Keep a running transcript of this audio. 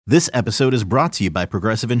This episode is brought to you by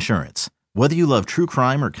Progressive Insurance. Whether you love true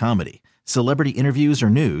crime or comedy, celebrity interviews or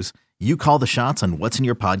news, you call the shots on what's in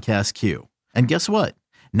your podcast queue. And guess what?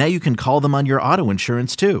 Now you can call them on your auto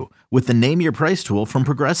insurance too with the Name Your Price tool from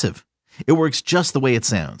Progressive. It works just the way it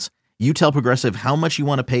sounds. You tell Progressive how much you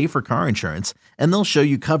want to pay for car insurance, and they'll show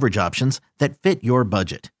you coverage options that fit your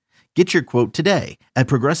budget. Get your quote today at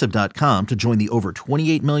Progressive.com to join the over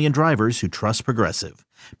 28 million drivers who trust Progressive.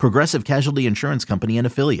 Progressive Casualty Insurance Company and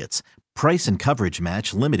Affiliates. Price and coverage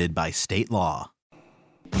match limited by state law.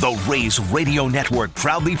 The Rays Radio Network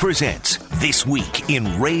proudly presents This Week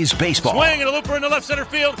in Rays Baseball. Swing and a looper in the left center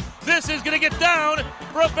field. This is going to get down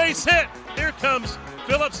for a base hit. Here comes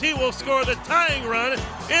Phillips. He will score the tying run.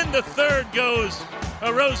 In the third goes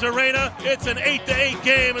Arozarena. It's an 8-8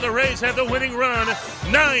 game, and the Rays have the winning run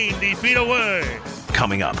 90 feet away.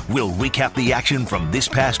 Coming up, we'll recap the action from this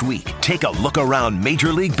past week, take a look around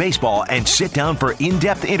Major League Baseball, and sit down for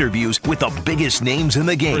in-depth interviews with the biggest names in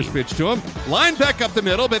the game. First pitch to him. Line back up the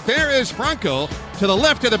middle, but there is Franco to the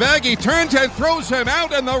left of the bag. He turns and throws him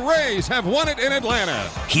out, and the Rays have won it in Atlanta.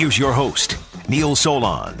 Here's your host, Neil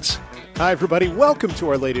Solondz. Hi, everybody. Welcome to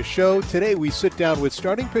our latest show. Today, we sit down with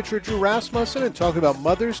starting pitcher Drew Rasmussen and talk about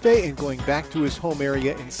Mother's Day and going back to his home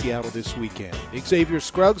area in Seattle this weekend. Xavier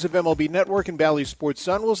Scruggs of MLB Network and Bally Sports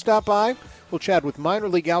Sun will stop by. We'll chat with minor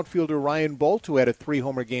league outfielder Ryan Bolt, who had a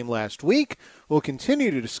 3-homer game last week. We'll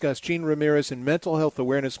continue to discuss Gene Ramirez and Mental Health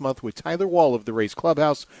Awareness Month with Tyler Wall of the Rays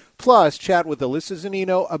Clubhouse, plus chat with Alyssa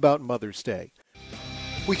Zanino about Mother's Day.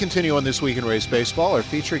 We continue on This Week in Rays Baseball. Our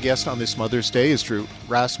featured guest on this Mother's Day is Drew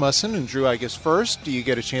Rasmussen. And Drew, I guess first, do you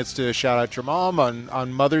get a chance to shout out your mom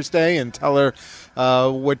on Mother's Day and tell her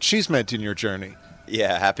what she's meant in your journey?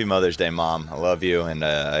 Yeah, happy Mother's Day, Mom. I love you, and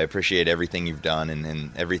I appreciate everything you've done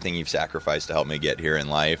and everything you've sacrificed to help me get here in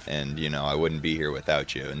life. And, you know, I wouldn't be here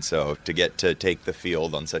without you. And so to get to take the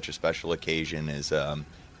field on such a special occasion is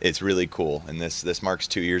it's really cool. And this marks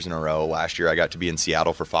 2 years in a row. Last year I got to be in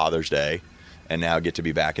Seattle for Father's Day, and now get to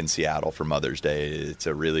be back in Seattle for Mother's Day. It's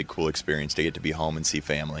a really cool experience to get to be home and see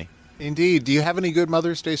family. Indeed. Do you have any good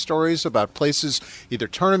Mother's Day stories about places, either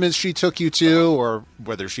tournaments she took you to, or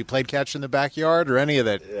whether she played catch in the backyard, or any of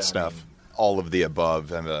that stuff? I mean, all of the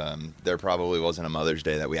above. There probably wasn't a Mother's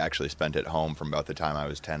Day that we actually spent at home from about the time I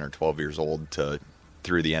was 10 or 12 years old to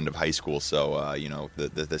through the end of high school. So,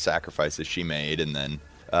 the sacrifices she made, and then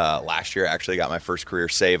last year I actually got my first career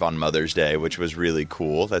save on Mother's Day, which was really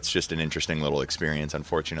cool. That's just an interesting little experience.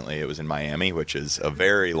 Unfortunately, it was in Miami, which is a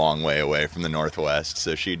very long way away from the Northwest,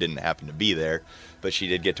 so she didn't happen to be there, but she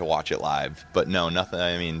did get to watch it live. But no, nothing.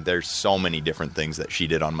 I mean, there's so many different things that she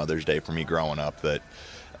did on Mother's Day for me growing up that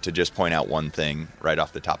to just point out one thing right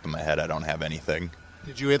off the top of my head, I don't have anything.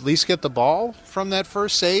 Did you at least get the ball from that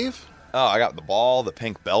first save? Oh, I got the ball, the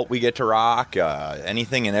pink belt we get to rock,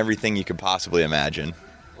 anything and everything you could possibly imagine.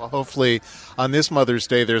 Well, hopefully on this Mother's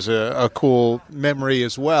Day there's a cool memory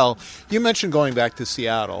as well. You mentioned going back to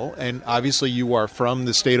Seattle, and obviously you are from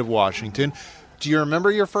the state of Washington. Do you remember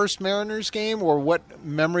your first Mariners game, or what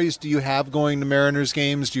memories do you have going to Mariners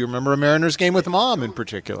games? Do you remember a Mariners game with Mom in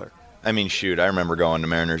particular? I mean, shoot, I remember going to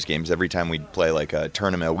Mariners games every time we'd play like a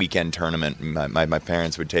tournament, a weekend tournament. My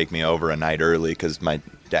parents would take me over a night early because my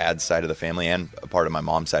dad's side of the family and a part of my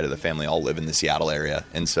mom's side of the family all live in the Seattle area.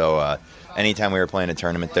 And so anytime we were playing a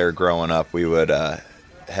tournament there growing up, we would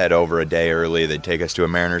head over a day early. They'd take us to a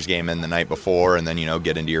Mariners game in the night before, and then,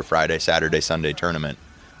 get into your Friday, Saturday, Sunday tournament.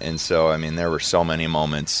 And so, I mean, there were so many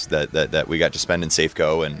moments that we got to spend in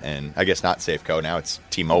Safeco, and I guess not Safeco, now it's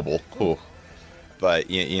T-Mobile. Ooh.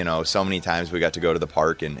 But, so many times we got to go to the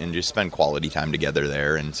park and just spend quality time together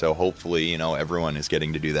there. And so hopefully, everyone is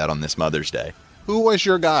getting to do that on this Mother's Day. Who was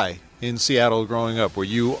your guy in Seattle growing up? Were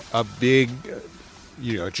you a big,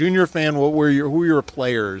 junior fan? Who were your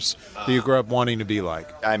players that you grew up wanting to be like?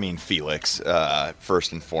 I mean, Felix,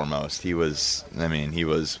 first and foremost. He was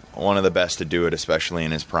one of the best to do it, especially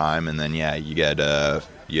in his prime. And then, you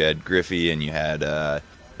had Griffey, and you had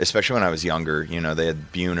especially when I was younger, they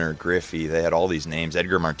had Buhner, Griffey, they had all these names.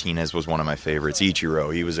 Edgar Martinez was one of my favorites.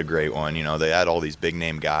 Ichiro, he was a great one. They had all these big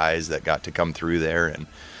name guys that got to come through there, and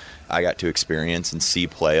I got to experience and see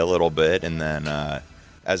play a little bit. And then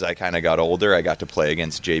as I kind of got older, I got to play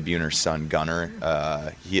against Jay Buhner's son, Gunnar.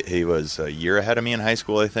 He was a year ahead of me in high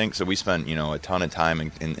school, I think. So we spent, a ton of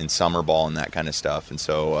time in summer ball and that kind of stuff. And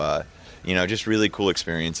so, just really cool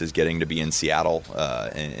experiences getting to be in Seattle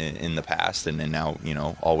in the past, and now,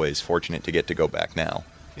 always fortunate to get to go back now.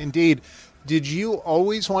 Indeed. Did you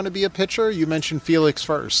always want to be a pitcher? You mentioned Felix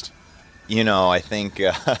first. I think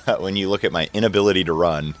when you look at my inability to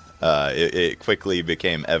run, It quickly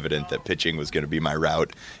became evident that pitching was going to be my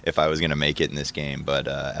route if I was going to make it in this game. But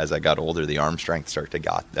as I got older, the arm strength start to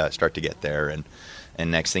get there,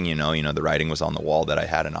 and next thing you know, the writing was on the wall that I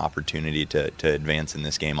had an opportunity to advance in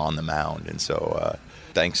this game on the mound. And so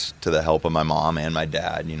thanks to the help of my mom and my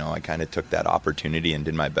dad, I kind of took that opportunity and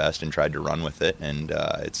did my best and tried to run with it. And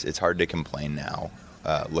it's hard to complain now,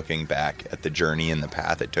 looking back at the journey and the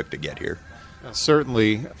path it took to get here.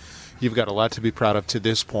 Certainly, you've got a lot to be proud of to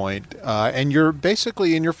this point. And you're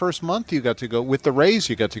basically in your first month, you got to go with the Rays.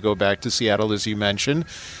 You got to go back to Seattle, as you mentioned.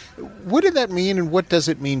 What did that mean, and what does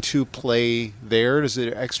it mean to play there? Is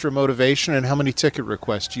it extra motivation, and how many ticket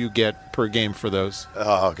requests do you get per game for those?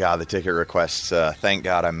 Oh, God, the ticket requests. Thank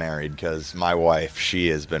God I'm married, because my wife, she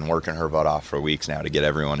has been working her butt off for weeks now to get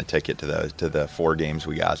everyone a ticket to the 4 games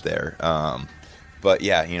we got there. But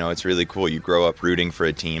yeah, it's really cool. You grow up rooting for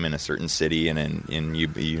a team in a certain city, and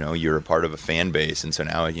you're a part of a fan base, and so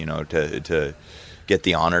now to get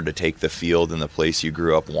the honor to take the field in the place you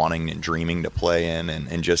grew up wanting and dreaming to play in,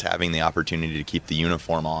 and just having the opportunity to keep the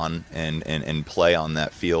uniform on and play on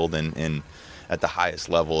that field and at the highest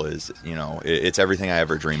level is, it's everything I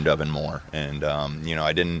ever dreamed of and more. And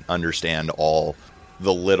I didn't understand all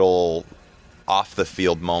the little off the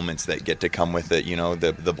field moments that get to come with it,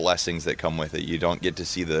 the blessings that come with it. You don't get to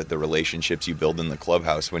see the relationships you build in the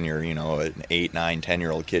clubhouse when you're, an 8, 9,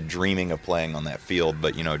 10-year-old kid dreaming of playing on that field.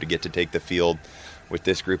 But, to get to take the field with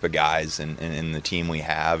this group of guys and the team we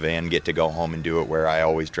have and get to go home and do it where I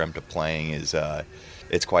always dreamt of playing is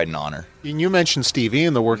it's quite an honor. And you mentioned Stevie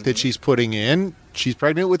and the work that she's putting in. She's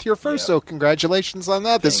pregnant with your first, so congratulations on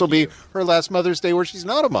that. This will be her last Mother's Day where she's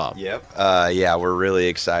not a mom. Yep. Yeah, we're really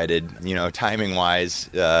excited. Timing-wise,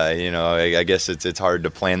 I guess it's hard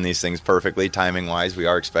to plan these things perfectly. Timing-wise, we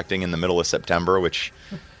are expecting in the middle of September, which,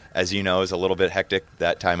 as you know, is a little bit hectic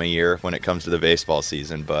that time of year when it comes to the baseball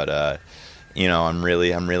season. But I'm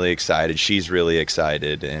really excited. She's really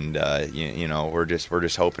excited, and we're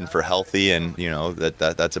just hoping for healthy, and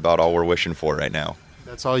that's about all we're wishing for right now.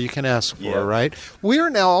 That's all you can ask for, right? We are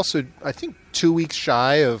now also, I think, 2 weeks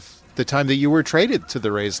shy of the time that you were traded to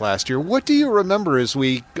the Rays last year. What do you remember as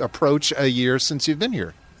we approach a year since you've been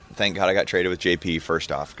here? Thank God I got traded with JP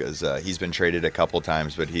first off, because he's been traded a couple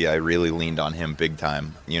times, but I really leaned on him big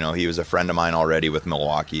time. He was a friend of mine already with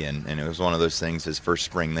Milwaukee, and it was one of those things. His first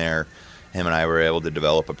spring there, him and I were able to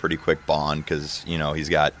develop a pretty quick bond because,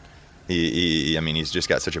 he's just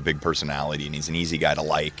got such a big personality, and he's an easy guy to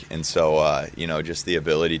like. And so, just the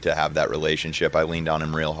ability to have that relationship, I leaned on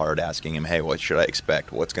him real hard, asking him, hey, what should I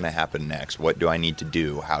expect? What's going to happen next? What do I need to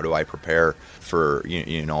do? How do I prepare for,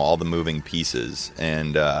 all the moving pieces?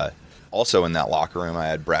 And also in that locker room, I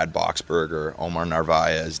had Brad Boxberger, Omar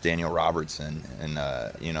Narvaez, Daniel Robertson, and,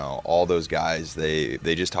 all those guys. They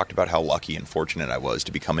just talked about how lucky and fortunate I was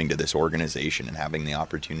to be coming to this organization and having the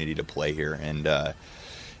opportunity to play here. And,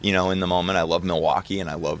 in the moment, I love Milwaukee, and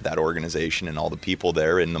I love that organization and all the people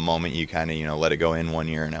there. In the moment, you kind of, let it go in one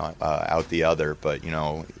year and out the other. But,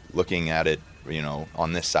 looking at it,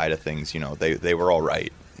 on this side of things, they were all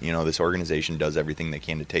right. This organization does everything they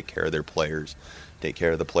can to take care of their players, take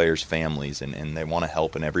care of the players' families, and they want to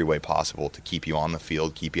help in every way possible to keep you on the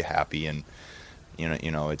field, keep you happy. And,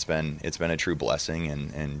 it's been a true blessing,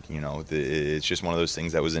 and it's just one of those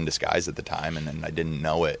things that was in disguise at the time, and I didn't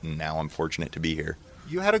know it, and now I'm fortunate to be here.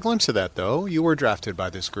 You had a glimpse of that, though. You were drafted by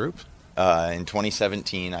this group. In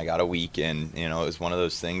 2017, I got a week, and it was one of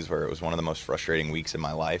those things where it was one of the most frustrating weeks in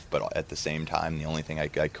my life, but at the same time, the only thing I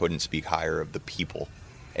couldn't speak higher of the people.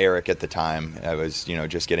 Eric at the time, I was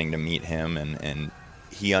just getting to meet him, and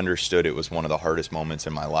he understood it was one of the hardest moments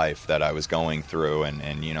in my life that I was going through, and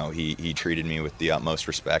he treated me with the utmost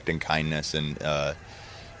respect and kindness, and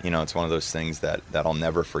it's one of those things that I'll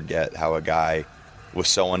never forget, how a guy was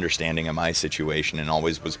so understanding of my situation and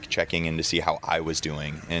always was checking in to see how I was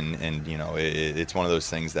doing, and it's one of those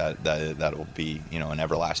things that will be an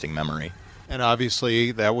everlasting memory. And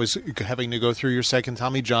obviously that was having to go through your second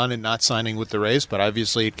Tommy John and not signing with the Rays, but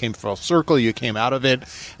obviously it came full circle. You came out of it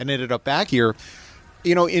and ended up back here.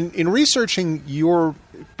 In researching your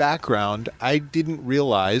background, I didn't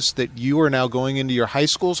realize that you are now going into your high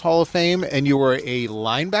school's Hall of Fame, and you were a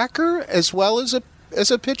linebacker as well as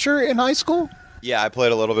a pitcher in high school? Yeah, I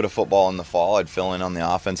played a little bit of football in the fall. I'd fill in on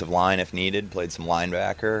the offensive line if needed, played some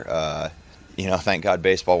linebacker. Thank God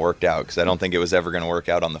baseball worked out, because I don't think it was ever going to work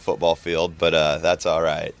out on the football field, but that's all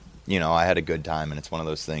right. I had a good time, and it's one of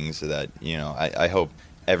those things that, I hope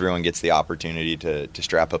everyone gets the opportunity to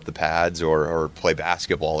strap up the pads or play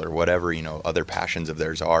basketball or whatever, other passions of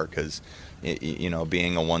theirs are, because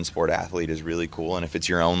being a one sport athlete is really cool. And if it's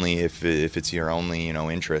your only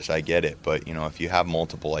interest, I get it. But if you have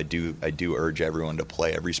multiple, I do urge everyone to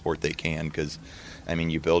play every sport they can, because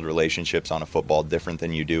you build relationships on a football different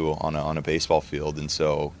than you do on a baseball field. And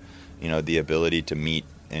so the ability to meet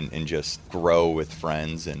and just grow with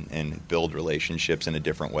friends and build relationships in a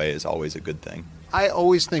different way is always a good thing. I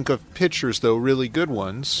always think of pitchers, though, really good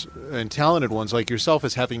ones and talented ones like yourself,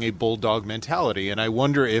 as having a bulldog mentality. And I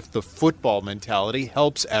wonder if the football mentality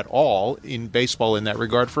helps at all in baseball in that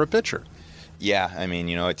regard for a pitcher. Yeah,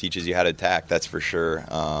 it teaches you how to attack, that's for sure.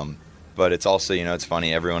 But it's also, it's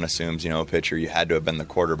funny, everyone assumes, a pitcher, you had to have been the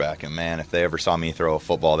quarterback. And, man, if they ever saw me throw a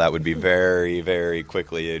football, that would be very, very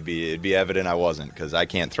quickly. It'd be evident I wasn't, because I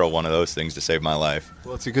can't throw one of those things to save my life.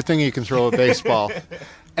 Well, it's a good thing you can throw a baseball.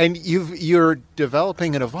 And you're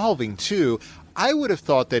developing and evolving, too. I would have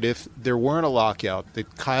thought that if there weren't a lockout,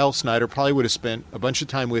 that Kyle Snyder probably would have spent a bunch of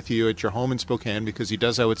time with you at your home in Spokane, because he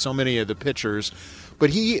does that with so many of the pitchers.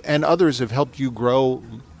 But he and others have helped you grow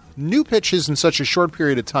new pitches in such a short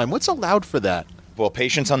period of time. What's allowed for that? Well,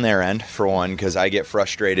 patience on their end, for one, because I get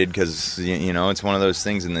frustrated because, it's one of those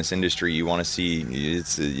things in this industry you want to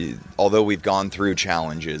see. Although we've gone through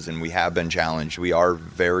challenges and we have been challenged, we are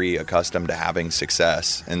very accustomed to having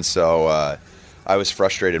success. And so I was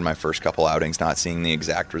frustrated my first couple outings not seeing the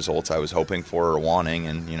exact results I was hoping for or wanting.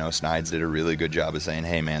 And, Snides did a really good job of saying,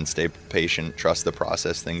 hey, man, stay patient, trust the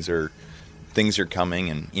process. Things are coming,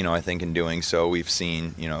 and I think in doing so we've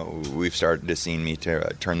started to see me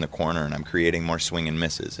turn the corner, and I'm creating more swing and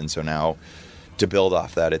misses. And so now, to build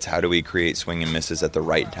off that, it's how do we create swing and misses at the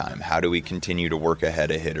right time? How do we continue to work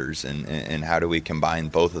ahead of hitters, and how do we combine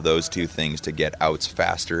both of those two things to get outs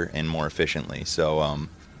faster and more efficiently? So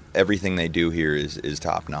everything they do here is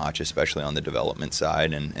top notch, especially on the development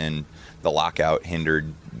side, and the lockout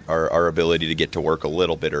hindered our ability to get to work a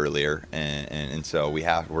little bit earlier, and so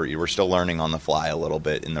we're still learning on the fly a little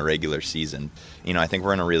bit in the regular season. I think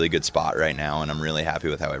we're in a really good spot right now, and I'm really happy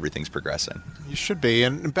with how everything's progressing. You should be.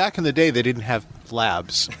 And back in the day, they didn't have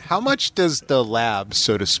labs. How much does the lab,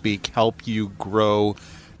 so to speak, help you grow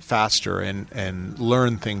faster and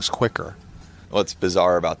learn things quicker? What's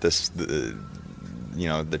bizarre about this, the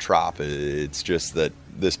Trop, it's just that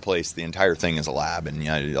this place, the entire thing is a lab,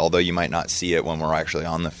 and although you might not see it when we're actually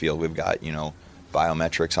on the field, we've got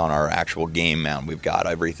biometrics on our actual game mound, we've got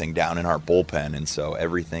everything down in our bullpen, and so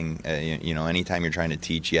everything, anytime you're trying to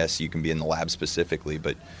teach, yes, you can be in the lab specifically,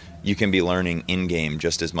 but you can be learning in game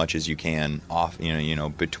just as much as you can off,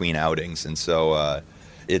 between outings, and so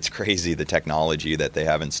it's crazy the technology that they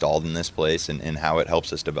have installed in this place and how it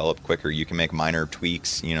helps us develop quicker. You can make minor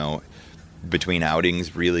tweaks, between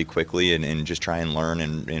outings really quickly and just try and learn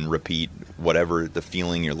and repeat whatever the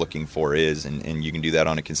feeling you're looking for is, and you can do that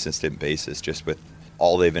on a consistent basis just with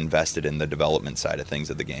all they've invested in the development side of things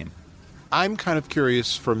of the game. I'm kind of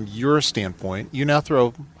curious from your standpoint. You now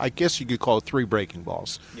throw, I guess you could call it 3 breaking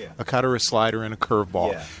balls, a cutter, a slider, and a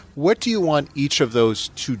curveball. Yeah. What do you want each of those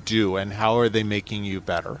to do, and how are they making you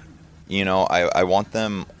better? I want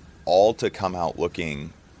them all to come out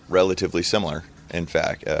looking relatively similar. In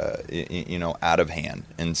fact, out of hand.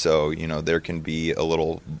 And so, there can be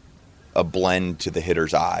a blend to the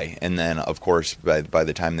hitter's eye. And then, of course, by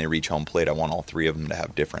the time they reach home plate, I want all 3 of them to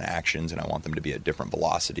have different actions, and I want them to be at different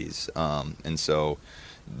velocities. And so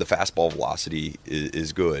the fastball velocity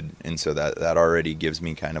is good. And so that already gives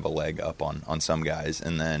me kind of a leg up on some guys.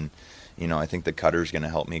 And then, I think the cutter's going to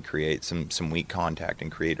help me create some weak contact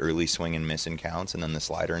and create early swing and miss in counts. And then the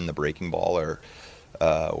slider and the breaking ball are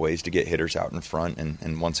ways to get hitters out in front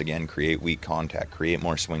and once again create weak contact, create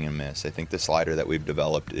more swing and miss. I think the slider that we've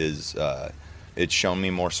developed is it's shown me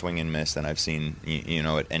more swing and miss than I've seen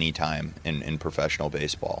at any time in professional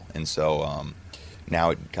baseball. And so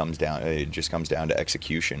now it just comes down to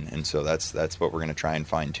execution. And so that's what we're going to try and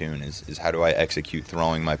fine tune is how do I execute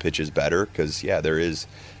throwing my pitches better? Because there is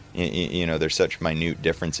there's such minute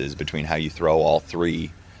differences between how you throw all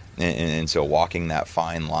 3. And so walking that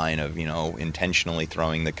fine line of, intentionally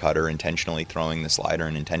throwing the cutter, intentionally throwing the slider,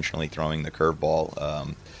 and intentionally throwing the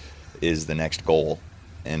curveball is the next goal.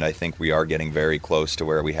 And I think we are getting very close to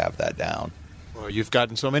where we have that down. Well, you've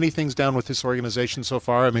gotten so many things down with this organization so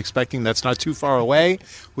far. I'm expecting that's not too far away.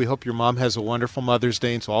 We hope your mom has a wonderful Mother's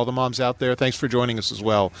Day. And to all the moms out there, thanks for joining us as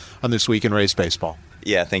well on This Week in Rays Baseball.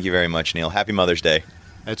 Yeah, thank you very much, Neil. Happy Mother's Day.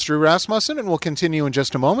 That's Drew Rasmussen, and we'll continue in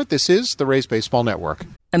just a moment. This is the Rays Baseball Network.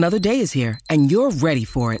 Another day is here, and you're ready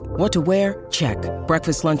for it. What to wear? Check.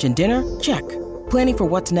 Breakfast, lunch, and dinner? Check. Planning for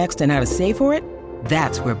what's next and how to save for it?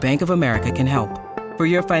 That's where Bank of America can help. For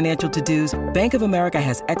your financial to-dos, Bank of America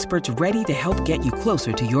has experts ready to help get you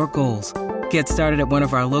closer to your goals. Get started at one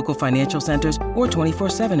of our local financial centers or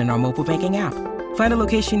 24/7 in our mobile banking app. Find a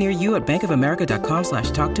location near you at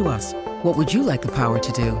bankofamerica.com/talktous. What would you like the power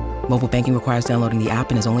to do? Mobile banking requires downloading the app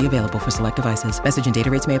and is only available for select devices. Message and data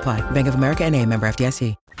rates may apply. Bank of America N.A., member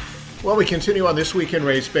FDIC. Well, we continue on This Week in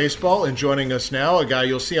Rays Baseball, and joining us now, a guy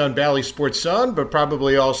you'll see on Bally Sports Sun, but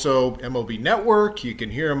probably also MLB Network. You can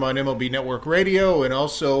hear him on MLB Network Radio and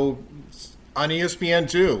also on ESPN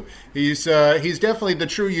too. He's definitely the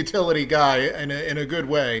true utility guy in a good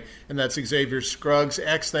way, and that's Xavier Scruggs.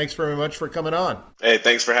 X, thanks very much for coming on. Hey,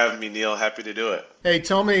 thanks for having me, Neil. Happy to do it. Hey,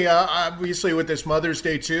 tell me, obviously with this Mother's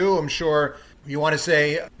Day too, I'm sure you want to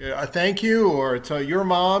say a thank you or to your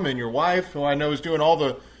mom and your wife, who I know is doing all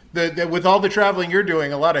the with all the traveling you're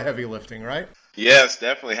doing, a lot of heavy lifting, right? Yes,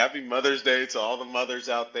 definitely. Happy Mother's Day to all the mothers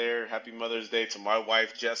out there. Happy Mother's Day to my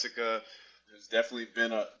wife, Jessica. It's definitely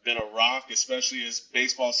been a rock, especially as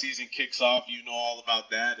baseball season kicks off. You know all about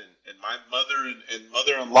that, and my mother and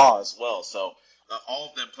mother-in-law as well. So all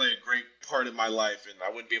of them play a great part in my life, and I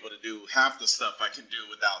wouldn't be able to do half the stuff I can do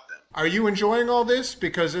without them. Are you enjoying all this?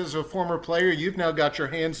 Because as a former player, you've now got your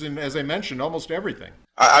hands in, as I mentioned, almost everything.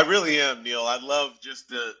 I really am, Neil. I love just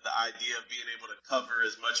the idea of being able to cover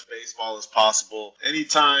as much baseball as possible.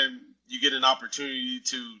 Anytime you get an opportunity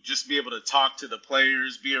to just be able to talk to the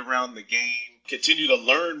players, be around the game, continue to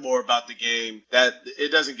learn more about the game, that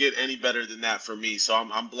it doesn't get any better than that for me. So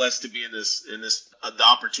I'm blessed to be in this the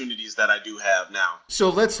opportunities that I do have now. So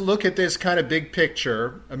let's look at this kind of big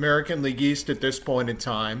picture, American League East at this point in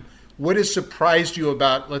time. What has surprised you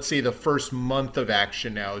about, let's say, the first month of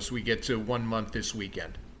action now as we get to 1 month this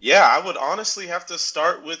weekend? Yeah, I would honestly have to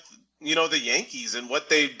start with, the Yankees and what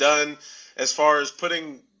they've done as far as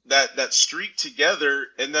putting that streak together,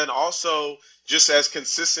 and then also just as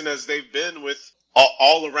consistent as they've been with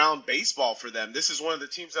all around baseball for them. This is one of the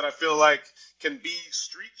teams that I feel like can be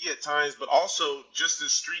streaky at times, but also just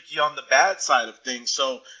as streaky on the bad side of things.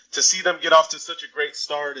 So to see them get off to such a great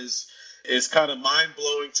start is kind of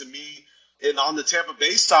mind-blowing to me. And on the Tampa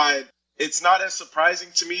Bay side, it's not as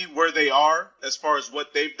surprising to me where they are as far as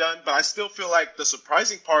what they've done, but I still feel like the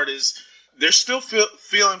surprising part is they're still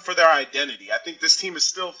feeling for their identity. I think this team is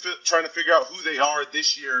still trying to figure out who they are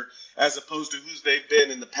this year as opposed to who they've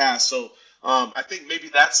been in the past. So I think maybe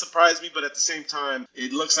that surprised me, but at the same time,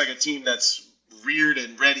 it looks like a team that's reared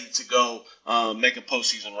and ready to go make a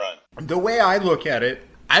postseason run. The way I look at it,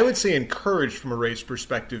 I would say encouraged from a Rays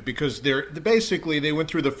perspective, because they went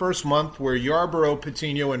through the first month where Yarborough,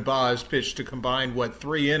 Patino, and Boz pitched to combine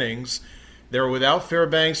 3 innings. They're without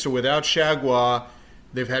Fairbanks or without Chagua.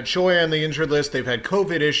 They've had Choi on the injured list. They've had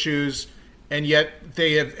COVID issues, and yet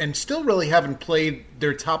they have and still really haven't played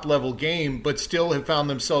their top level game, but still have found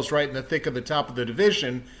themselves right in the thick of the top of the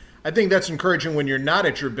division. I think that's encouraging when you're not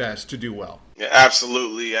at your best to do well. Yeah,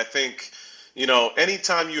 absolutely. I think,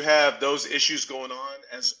 anytime you have those issues going on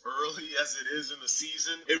as early as it is in the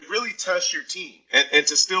season, it really tests your team. And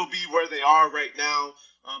to still be where they are right now,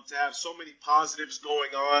 to have so many positives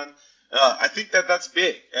going on, I think that's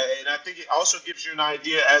big. And I think it also gives you an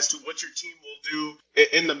idea as to what your team will do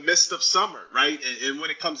in the midst of summer, right? And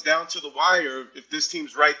when it comes down to the wire, if this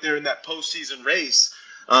team's right there in that postseason race,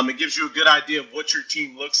 it gives you a good idea of what your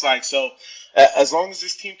team looks like. So as long as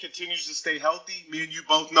this team continues to stay healthy, me and you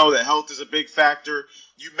both know that health is a big factor.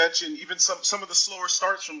 You mentioned even some of the slower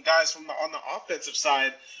starts from guys on the offensive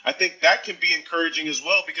side. I think that can be encouraging as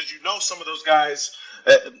well, because some of those guys,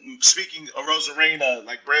 speaking of Rosarena,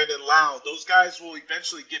 like Brandon Lau, those guys will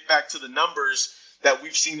eventually get back to the numbers that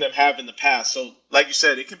we've seen them have in the past. So, like you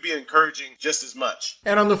said, it can be encouraging just as much.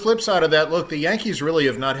 And on the flip side of that, look, the Yankees really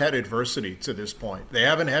have not had adversity to this point. They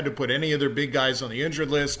haven't had to put any of their big guys on the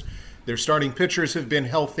injured list. Their starting pitchers have been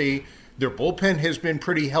healthy. Their bullpen has been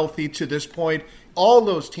pretty healthy to this point. All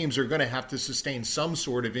those teams are going to have to sustain some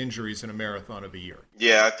sort of injuries in a marathon of a year.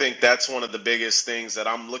 Yeah, I think that's one of the biggest things that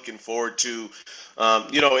I'm looking forward to.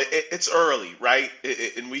 It's early, right?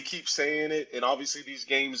 And we keep saying it, and obviously these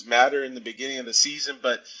games matter in the beginning of the season,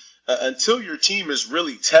 but until your team is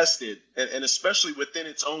really tested, and especially within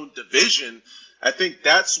its own division, I think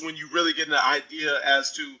that's when you really get an idea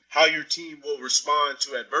as to how your team will respond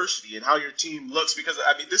to adversity and how your team looks. Because,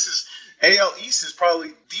 AL East is probably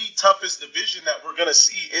the toughest division that we're going to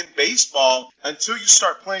see in baseball until you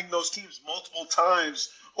start playing those teams multiple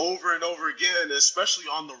times over and over again, especially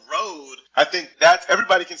on the road. I think that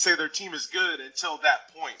everybody can say their team is good until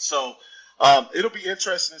that point. So it'll be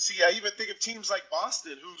interesting to see. I even think of teams like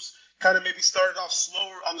Boston, who's kind of maybe started off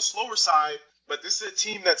slower on the slower side, but this is a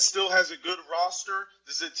team that still has a good roster.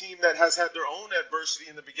 This is a team that has had their own adversity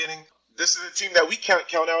in the beginning. this is a team that we can't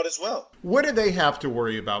count out as well. What do they have to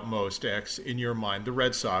worry about most, X, in your mind, the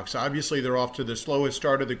Red Sox? Obviously, they're off to the slowest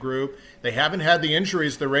start of the group. They haven't had the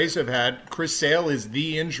injuries the Rays have had. Chris Sale is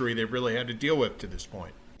the injury they've really had to deal with to this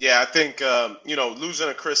point. Yeah, I think, losing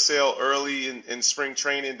a Chris Sale early in spring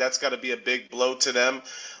training, that's got to be a big blow to them.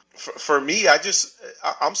 For me,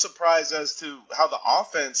 I'm surprised as to how the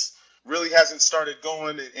offense really hasn't started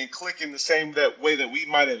going and clicking the same way that we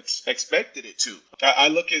might have expected it to. I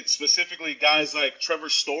look at specifically guys like Trevor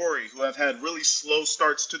Story, who have had really slow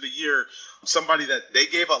starts to the year, somebody that they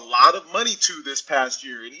gave a lot of money to this past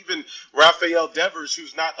year, and even Rafael Devers,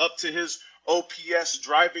 who's not up to his OPS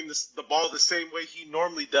driving the ball the same way he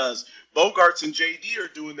normally does. Bogarts and JD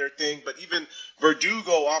are doing their thing, but even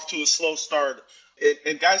Verdugo off to a slow start.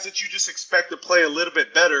 And guys that you just expect to play a little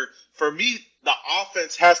bit better. For me, the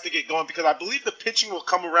offense has to get going because I believe the pitching will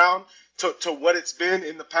come around to what it's been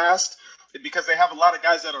in the past because they have a lot of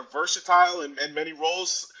guys that are versatile in many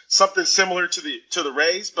roles, something similar to the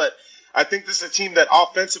Rays. But I think this is a team that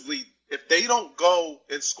offensively, if they don't go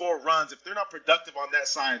and score runs, if they're not productive on that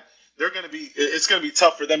side, it's going to be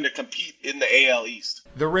tough for them to compete in the AL East.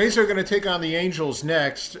 The Rays are going to take on the Angels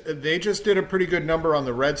next. They just did a pretty good number on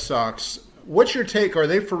the Red Sox. What's your take? Are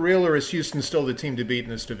they for real, or is Houston still the team to beat in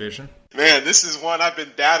this division? Man, this is one I've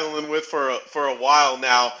been daddling with for a while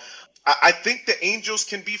now. I think the Angels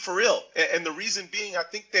can be for real. And the reason being, I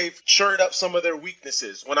think they've shored up some of their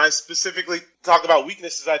weaknesses. When I specifically talk about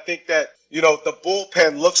weaknesses, I think that, the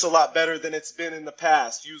bullpen looks a lot better than it's been in the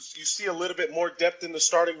past. You see a little bit more depth in the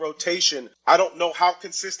starting rotation. I don't know how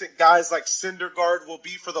consistent guys like Syndergaard will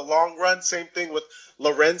be for the long run. Same thing with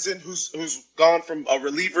Lorenzen, who's gone from a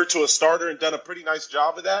reliever to a starter and done a pretty nice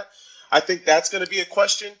job of that. I think that's going to be a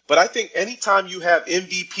question. But I think anytime you have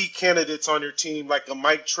MVP candidates on your team, like a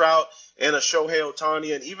Mike Trout and a Shohei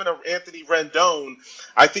Ohtani and even an Anthony Rendon,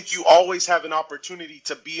 I think you always have an opportunity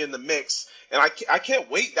to be in the mix. And I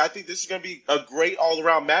can't wait. I think this is going to be a great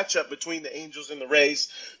all-around matchup between the Angels and the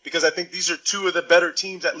Rays because I think these are two of the better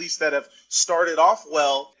teams, at least, that have started off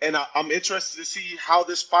well. And I'm interested to see how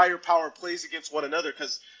this firepower plays against one another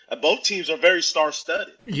because both teams are very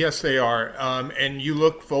star-studded. Yes, they are. And you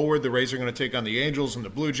look forward, the Rays are going to take on the Angels and the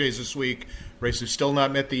Blue Jays this week. Rays have still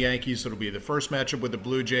not met the Yankees. It'll be the first matchup with the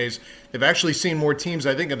Blue Jays. They've actually seen more teams,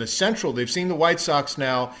 I think, in the Central. They've seen the White Sox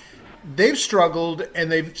now. They've struggled,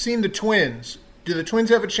 and they've seen the Twins. Do the Twins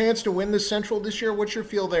have a chance to win the Central this year? What's your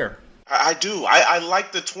feel there? I do. I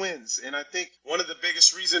like the Twins, and I think one of the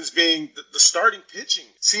biggest reasons being the starting pitching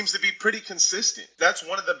seems to be pretty consistent. That's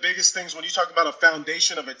one of the biggest things when you talk about a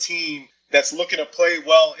foundation of a team that's looking to play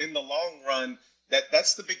well in the long run.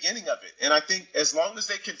 That's the beginning of it. And I think as long as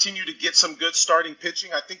they continue to get some good starting pitching,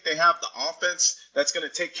 I think they have the offense that's going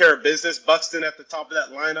to take care of business. Buxton at the top of that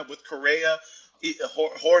lineup with Correa,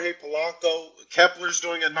 Jorge Polanco, Kepler's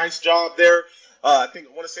doing a nice job there. I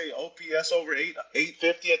want to say OPS over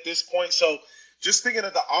 850 at this point. So just thinking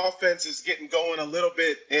of the offense is getting going a little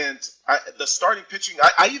bit, and the starting pitching,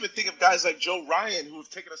 I even think of guys like Joe Ryan who have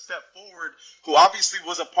taken a step forward, who obviously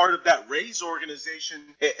was a part of that Rays organization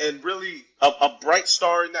and really a bright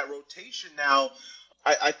star in that rotation now.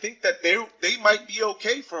 I think that they might be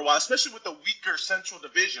okay for a while, especially with the weaker Central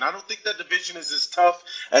Division. I don't think that division is as tough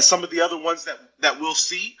as some of the other ones that we'll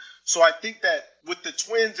see. So I think that with the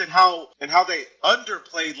Twins and how they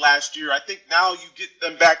underplayed last year, I think now you get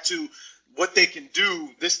them back to what they can do.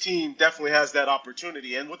 This team definitely has that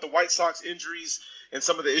opportunity. And with the White Sox injuries and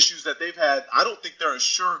some of the issues that they've had, I don't think they're a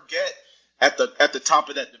sure get at the top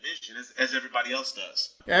of that division as everybody else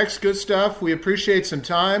does. X, good stuff. We appreciate some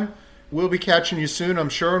time. We'll be catching you soon, I'm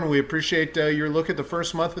sure, and we appreciate your look at the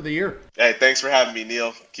first month of the year. Hey, thanks for having me,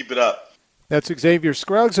 Neil. Keep it up. That's Xavier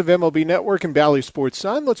Scruggs of MLB Network and Bally Sports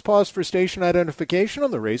Sun. Let's pause for station identification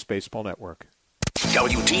on the Rays Baseball Network.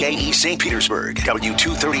 WDAE St. Petersburg,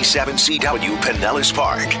 W237CW Pinellas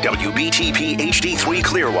Park, WBTP HD3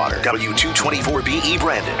 Clearwater, W224BE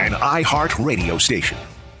Brandon, and iHeart Radio Station.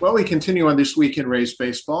 Well, we continue on This Week in Rays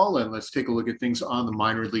Baseball, and let's take a look at things on the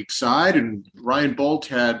minor league side. And Ryan Bolt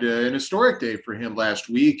had an historic day for him last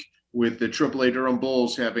week with the AAA Durham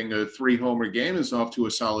Bulls having a 3-homer game. Is off to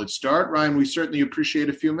a solid start. Ryan, we certainly appreciate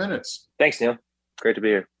a few minutes. Thanks, Neil. Great to be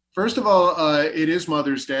here. First of all, it is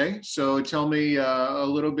Mother's Day, so tell me a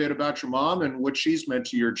little bit about your mom and what she's meant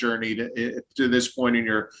to your journey to this point in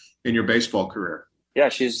your baseball career. Yeah,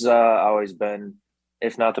 she's always been,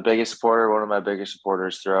 if not the biggest supporter, one of my biggest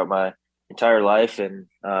supporters throughout my entire life and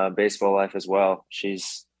baseball life as well.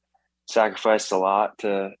 She's sacrificed a lot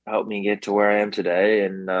to help me get to where I am today,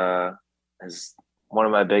 and is one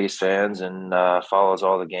of my biggest fans and follows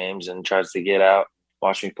all the games and tries to get out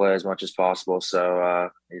watch me play as much as possible. So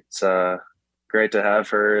it's great to have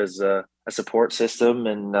her as a support system,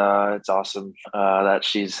 and it's awesome that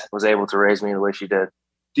she's was able to raise me the way she did.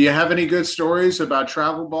 Do you have any good stories about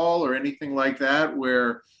travel ball or anything like that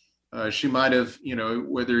where she might have,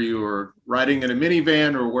 whether you were riding in a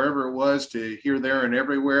minivan or wherever it was, to here, there, and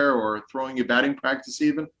everywhere, or throwing you batting practice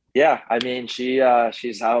even? Yeah, I mean,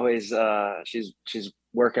 she's always she's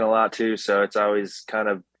working a lot too, so it's always kind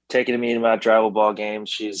of taking me to my travel ball games.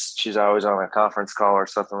 She's always on a conference call or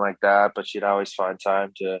something like that, but she'd always find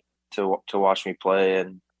time to watch me play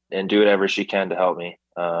and do whatever she can to help me.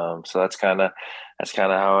 So that's kind of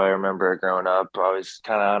how I remember it growing up. I was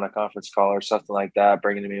kind of on a conference call or something like that,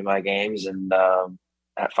 bringing me to my games and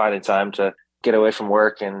finding time to get away from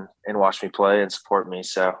work and watch me play and support me.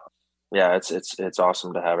 So yeah, it's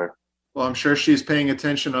awesome to have her. Well, I'm sure she's paying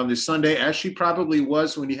attention on this Sunday, as she probably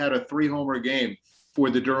was when you had a 3-homer game for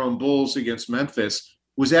the Durham Bulls against Memphis.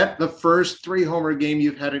 Was that the first 3-homer game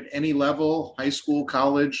you've had at any level, high school,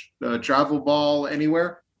 college, travel ball,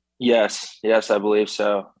 anywhere? Yes, I believe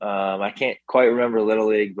so. I can't quite remember Little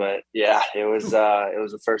League, but yeah, it was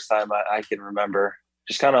the first time I can remember.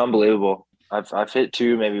 Just kind of unbelievable. I've hit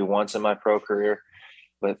 2 maybe once in my pro career,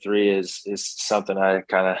 but 3 is something I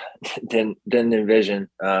kind of didn't envision.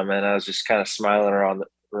 And I was just kind of smiling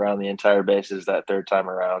around the entire bases that third time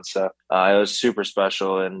around. So it was super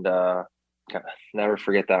special, and never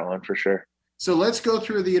forget that one for sure. So let's go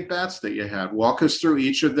through the at-bats that you had. Walk us through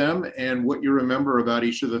each of them and what you remember about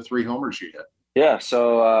each of the 3 homers you hit. Yeah,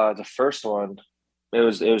 so the first one, it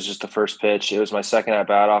was just the first pitch. It was my second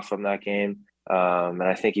at-bat off from that game. And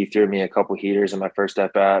I think he threw me a couple heaters in my first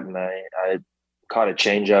at-bat, and I caught a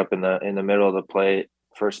changeup in the middle of the plate,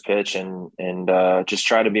 first pitch, and just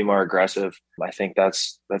try to be more aggressive. I think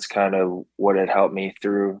that's kind of what had helped me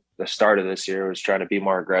through the start of this year, was trying to be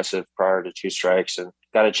more aggressive prior to 2 strikes, and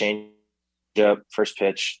got a change up first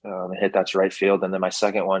pitch, hit that to right field. And then my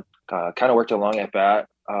second one kind of worked a long at bat.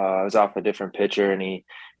 I was off a different pitcher, and he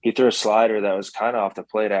threw a slider that was kind of off the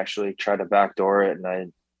plate, actually tried to backdoor it.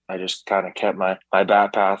 And I just kind of kept my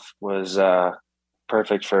bat path was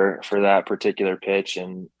perfect for that particular pitch,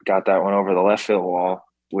 and got that one over the left field wall,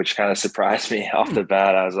 which kind of surprised me off the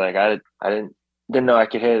bat. I was like, I didn't know I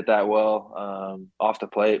could hit it that well off the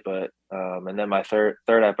plate, but and then my third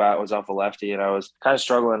at bat was off a lefty, and I was kind of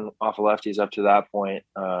struggling off of lefties up to that point.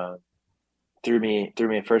 Threw me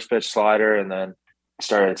a first pitch slider, and then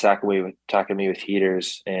started attacking me with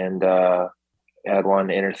heaters, and had one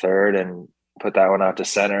inner third and put that one out to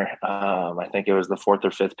center. I think it was the 4th or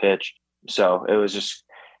 5th pitch. So it was just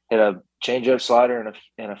hit a changeup, slider,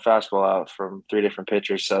 and a fastball out from 3 different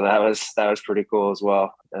pitchers. So that was pretty cool as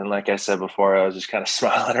well. And like I said before, I was just kind of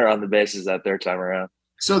smiling around the bases that third time around.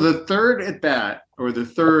 So the third at bat, or the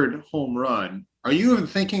third home run, are you even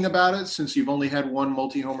thinking about it since you've only had 1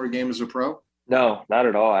 multi-homer game as a pro? No, not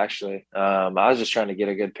at all, actually. I was just trying to get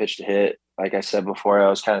a good pitch to hit. Like I said before, I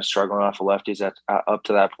was kind of struggling off of lefties up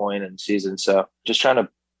to that point in the season. So just trying to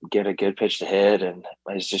get a good pitch to hit, and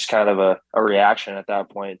it's just kind of a reaction at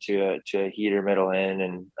that point to a heater middle in,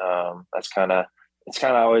 and it's kind of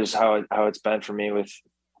always how it's been for me with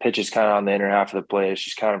pitches kind of on the inner half of the plate. It's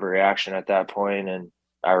just kind of a reaction at that point, and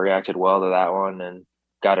I reacted well to that one and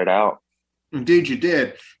got it out. Indeed, you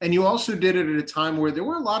did. And you also did it at a time where there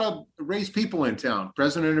were a lot of Rays people in town.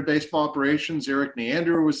 President of Baseball Operations, Eric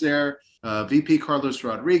Neander, was there. VP Carlos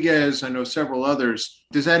Rodriguez. I know several others.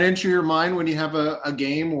 Does that enter your mind when you have a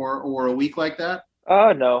game or a week like that?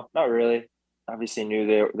 No, not really. Obviously knew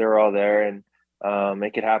they were all there, and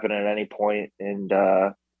it could happen at any point, and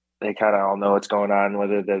they kind of all know what's going on,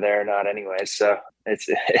 whether they're there or not anyway. So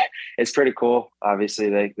it's pretty cool.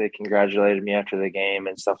 Obviously they congratulated me after the game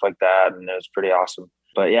and stuff like that, and it was pretty awesome.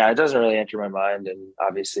 But yeah, it doesn't really enter my mind, and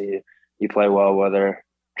obviously you play well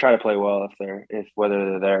try to play well whether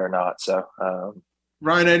they're there or not. So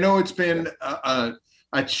Ryan, I know it's been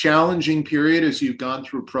a challenging period as you've gone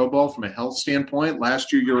through pro ball from a health standpoint.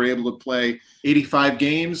 Last year you were able to play 85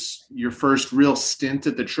 games, your first real stint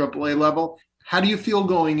at the AAA level. How do you feel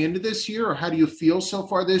going into this year, or how do you feel so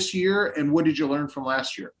far this year, and what did you learn from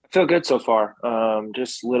last year? I feel good so far.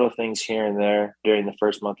 Just little things here and there during the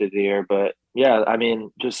first month of the year. But yeah, I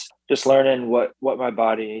mean, just learning what my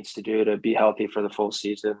body needs to do to be healthy for the full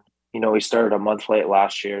season. We started a month late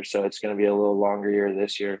last year, so it's going to be a little longer year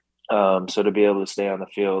this year. So to be able to stay on the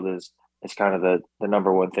field is kind of the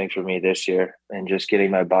number one thing for me this year, and just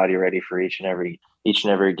getting my body ready for each and every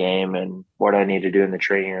game, and what I need to do in the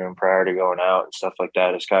training room prior to going out and stuff like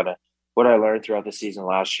that is kind of what I learned throughout the season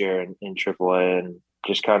last year in AAA, and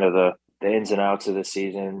just kind of the ins and outs of the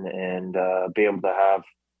season, and being able to have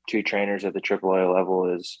two trainers at the AAA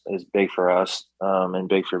level is big for us and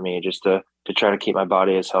big for me, just to try to keep my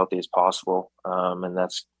body as healthy as possible. And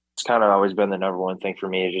it's kind of always been the number one thing for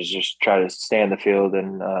me, is just try to stay in the field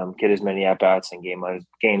and get as many at-bats and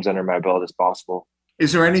games under my belt as possible.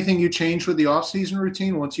 Is there anything you changed with the off-season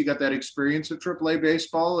routine once you got that experience of AAA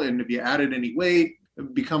baseball? And have you added any weight,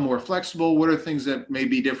 become more flexible? What are things that may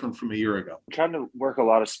be different from a year ago? I'm trying to work a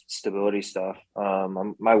lot of stability stuff.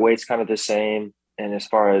 My weight's kind of the same. And as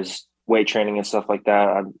far as weight training and stuff like that,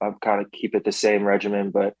 I'm kind of keep it the same regimen,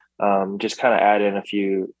 but just kind of add in a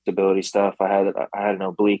few stability stuff. I had an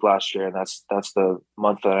oblique last year, and that's the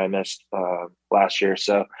month that I missed last year.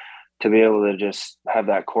 So to be able to just have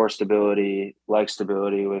that core stability, leg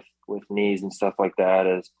stability with knees and stuff like that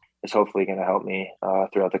is hopefully going to help me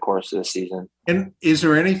throughout the course of the season. And is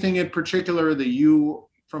there anything in particular that you,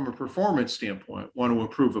 from a performance standpoint, want to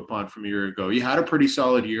improve upon from a year ago? You had a pretty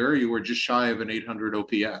solid year. You were just shy of an 800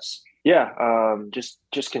 OPS. Yeah,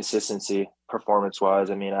 just consistency performance-wise.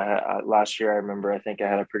 I mean, last year I think I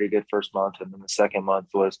had a pretty good first month, and then the second month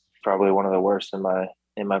was probably one of the worst in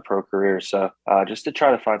my pro career. So just to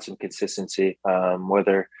try to find some consistency,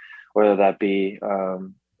 whether that be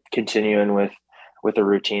continuing with a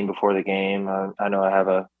routine before the game. I know I have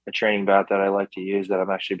a training bat that I like to use that I'm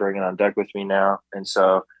actually bringing on deck with me now, and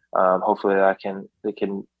so hopefully it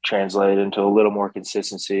can translate into a little more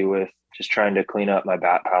consistency with just trying to clean up my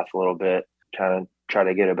bat path a little bit, kind of try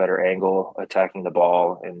to get a better angle attacking the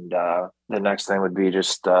ball. And the next thing would be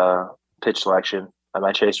just pitch selection.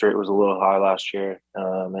 My chase rate was a little high last year,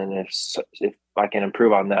 and if I can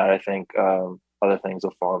improve on that, I think other things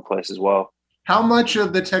will fall in place as well. How much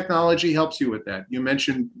of the technology helps you with that? You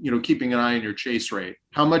mentioned, keeping an eye on your chase rate.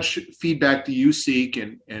 How much feedback do you seek?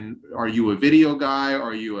 And are you a video guy?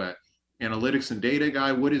 Are you a analytics and data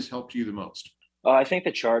guy? What has helped you the most? I think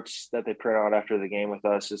the charts that they print out after the game with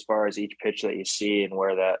us, as far as each pitch that you see and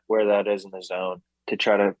where that is in the zone, to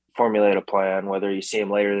try to formulate a plan, whether you see them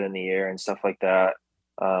later in the year and stuff like that.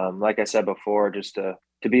 Like I said before, just to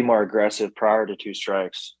be more aggressive prior to two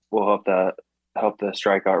strikes will help the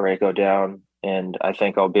strikeout rate go down. And I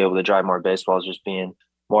think I'll be able to drive more baseballs just being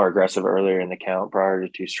more aggressive earlier in the count prior to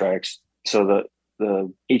two strikes. So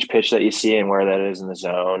the each pitch that you see and where that is in the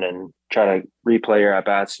zone, and try to replay your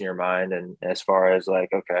at-bats in your mind. And as far as like,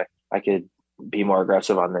 okay, I could be more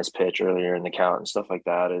aggressive on this pitch earlier in the count and stuff like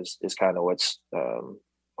that is kind of what's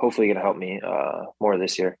hopefully going to help me more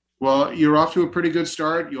this year. Well, you're off to a pretty good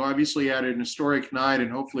start. You obviously had an historic night,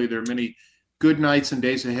 and hopefully there are many good nights and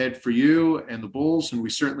days ahead for you and the Bulls, and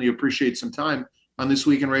we certainly appreciate some time on This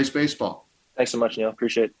Week in Rays Baseball. Thanks so much, Neil.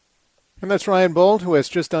 Appreciate it. And that's Ryan Bold, who has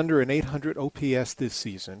just under an 800 OPS this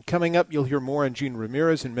season. Coming up, you'll hear more on Gene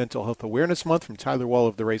Ramirez in Mental Health Awareness Month from Tyler Wall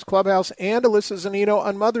of the Rays Clubhouse and Alyssa Zanino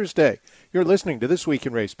on Mother's Day. You're listening to This Week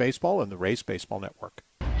in Rays Baseball on the Rays Baseball Network.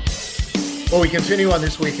 Well, we continue on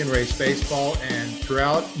This Week in Rays Baseball, and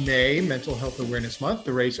throughout May, Mental Health Awareness Month,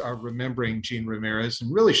 the Rays are remembering Gene Ramirez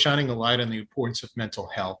and really shining a light on the importance of mental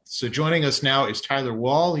health. So joining us now is Tyler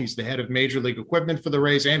Wall. He's the head of Major League Equipment for the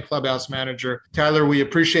Rays and clubhouse manager. Tyler, we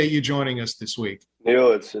appreciate you joining us this week.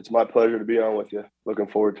 Neil, it's my pleasure to be on with you. Looking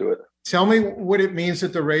forward to it. Tell me what it means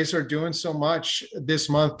that the Rays are doing so much this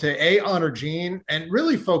month to honor Gene and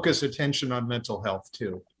really focus attention on mental health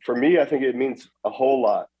too. For me, I think it means a whole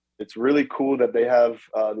lot. It's really cool that they have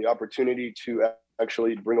the opportunity to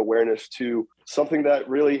actually bring awareness to something that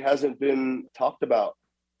really hasn't been talked about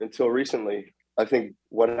until recently. I think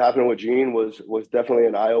what happened with Gene was definitely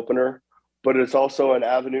an eye-opener, but it's also an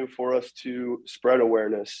avenue for us to spread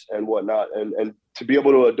awareness and whatnot. And to be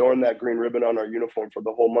able to adorn that green ribbon on our uniform for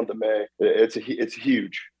the whole month of May, it's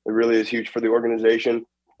huge. It really is huge for the organization.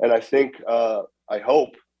 And I think, I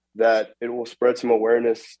hope that it will spread some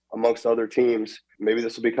awareness amongst other teams. Maybe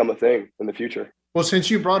this will become a thing in the future. Well,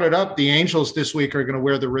 since you brought it up, the Angels this week are going to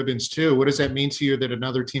wear the ribbons too. What does that mean to you that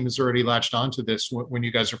another team has already latched onto this when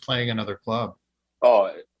you guys are playing another club?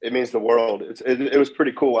 Oh, it means the world. It was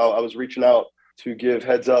pretty cool. I was reaching out to give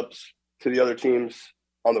heads ups to the other teams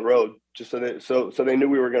on the road, just so they knew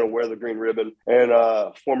we were going to wear the green ribbon. And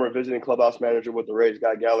former visiting clubhouse manager with the Rays,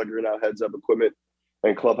 Guy Gallagher, now heads up equipment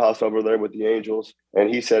and clubhouse over there with the Angels. And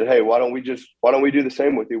he said, hey, why don't we do the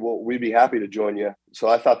same with you? We'd be happy to join you. So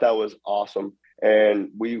I thought that was awesome. And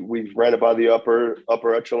we ran it by the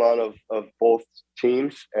upper echelon of both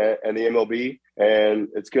teams and the MLB. And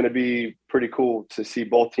it's going to be pretty cool to see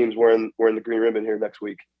both teams wearing the green ribbon here next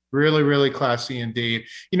week. Really, really classy indeed.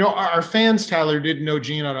 You know, our fans, Tyler, didn't know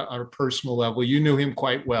Gene on a personal level. You knew him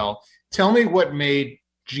quite well. Tell me what made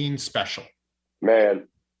Gene special. Man,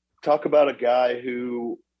 talk about a guy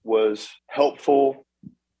who was helpful,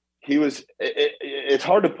 it's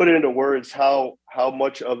hard to put it into words how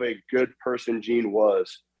much of a good person Gene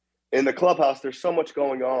was. In the clubhouse, there's so much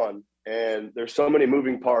going on and there's so many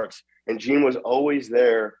moving parts. And Gene was always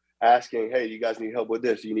there asking, hey, you guys need help with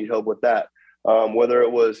this? You need help with that? Whether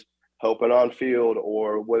it was helping on field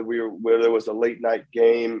or where there was a late night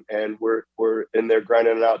game and we're in there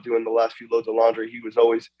grinding it out, doing the last few loads of laundry. He was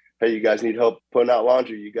always, hey, you guys need help putting out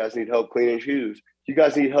laundry. You guys need help cleaning shoes. You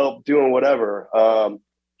guys need help doing whatever.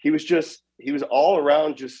 He was all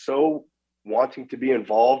around just so wanting to be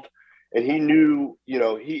involved. And he knew,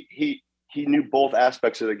 he knew both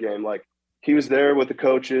aspects of the game. Like he was there with the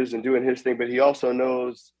coaches and doing his thing, but he also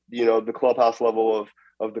knows, the clubhouse level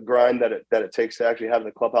of the grind that it takes to actually have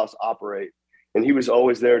the clubhouse operate. And he was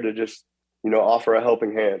always there to just, offer a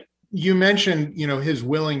helping hand. You mentioned, his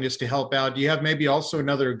willingness to help out. Do you have maybe also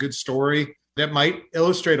another good story that might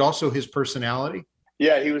illustrate also his personality?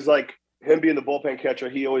 Yeah, he was like him being the bullpen catcher.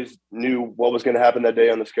 He always knew what was going to happen that day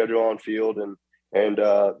on the schedule on field. And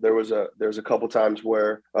there was a couple times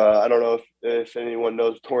where I don't know if anyone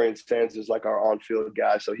knows, Torian Sands is like our on-field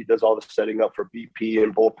guy. So he does all the setting up for BP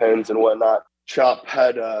and bullpens and whatnot. Chop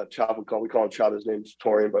had Chop. We call him Chop. His name's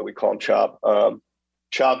Torian, but we call him Chop.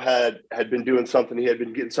 Chop had been doing something. He had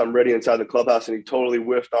been getting something ready inside the clubhouse, and he totally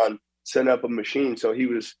whiffed on setting up a machine. So he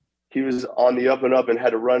was on the up and up and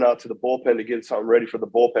had to run out to the bullpen to get something ready for the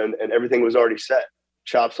bullpen, and everything was already set.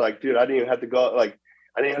 Chop's like, dude, I didn't even have to go. Like,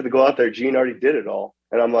 I didn't have to go out there. Gene already did it all.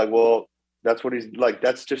 And I'm like, well, that's what he's like.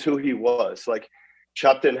 That's just who he was. Like,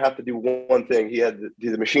 Chop didn't have to do one thing. He had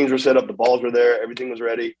the machines were set up, the balls were there, everything was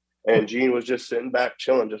ready. And Gene was just sitting back,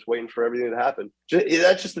 chilling, just waiting for everything to happen.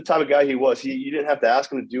 That's just the type of guy he was. You didn't have to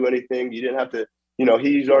ask him to do anything. You didn't have to,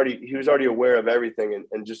 he was already aware of everything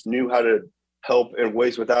and just knew how to help in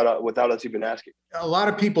ways without us even asking. A lot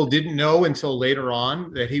of people didn't know until later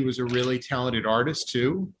on that he was a really talented artist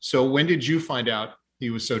too. So when did you find out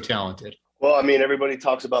he was so talented? Well, I mean, everybody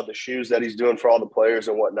talks about the shoes that he's doing for all the players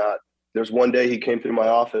and whatnot. There's one day he came through my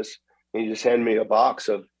office and he just handed me a box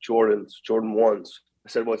of Jordan 1s. I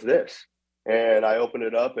said, what's this? And I opened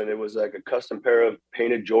it up and it was like a custom pair of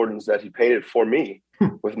painted Jordans that he painted for me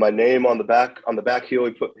with my name on the back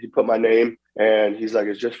heel. He put my name and he's like,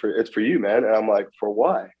 it's for you, man. And I'm like, for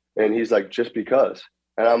why? And he's like, just because.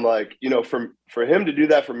 And I'm like, for him to do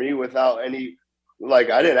that for me without any, like,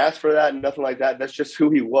 I didn't ask for that and nothing like that. That's just who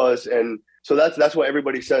he was. And so that's what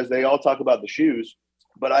everybody says. They all talk about the shoes,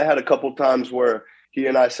 but I had a couple times where he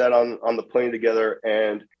and I sat on the plane together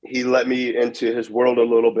and he let me into his world a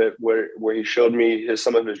little bit where he showed me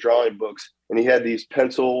some of his drawing books. And he had these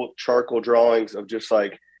pencil charcoal drawings of just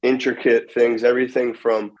like intricate things, everything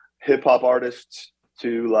from hip hop artists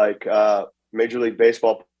to like Major League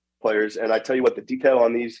Baseball players. And I tell you what, the detail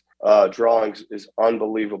on these drawings is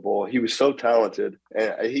unbelievable. He was so talented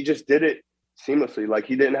and he just did it seamlessly. Like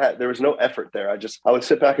there was no effort there. I would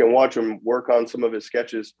sit back and watch him work on some of his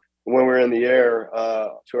sketches when we were in the air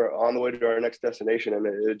on the way to our next destination. And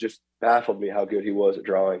it just baffled me how good he was at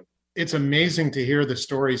drawing. It's amazing to hear the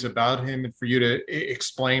stories about him and for you to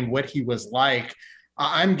explain what he was like.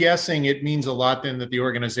 I'm guessing it means a lot then that the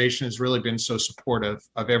organization has really been so supportive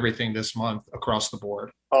of everything this month across the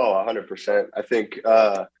board. Oh, 100%. I think,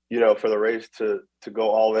 for the Rays to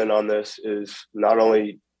go all in on this is not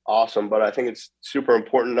only awesome, but I think it's super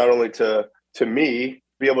important, not only to me,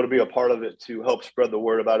 be able to be a part of it to help spread the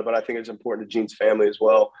word about it, but I think it's important to Gene's family as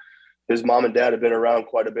well. His mom and dad have been around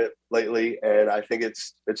quite a bit lately, and I think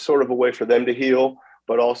it's sort of a way for them to heal,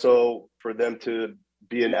 but also for them to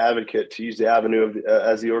be an advocate, to use the avenue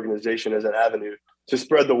as the organization as an avenue to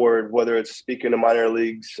spread the word, whether it's speaking to minor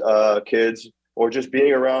leagues kids or just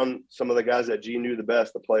being around some of the guys that Gene knew the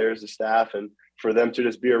best, the players, the staff, and for them to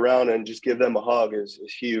just be around and just give them a hug is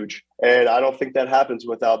huge. And I don't think that happens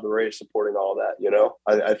without the Rays supporting all that.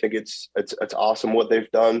 I think it's awesome what they've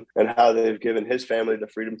done and how they've given his family the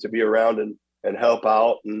freedom to be around and help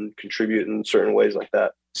out and contribute in certain ways like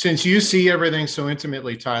that. Since you see everything so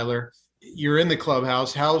intimately, Tyler, you're in the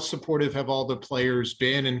clubhouse. How supportive have all the players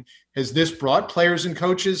been? And has this brought players and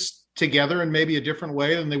coaches together in maybe a different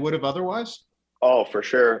way than they would have otherwise? Oh, for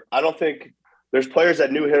sure. I don't think there's players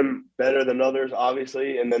that knew him better than others,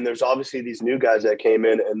 obviously. And then there's obviously these new guys that came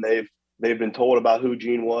in and they've been told about who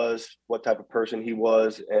Gene was, what type of person he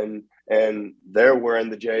was. And they're wearing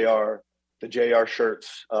the JR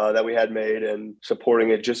shirts that we had made and supporting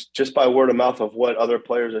it just by word of mouth of what other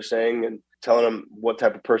players are saying and telling them what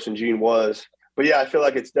type of person Gene was. But yeah, I feel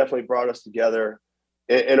like it's definitely brought us together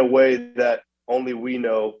in a way that only we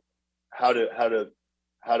know how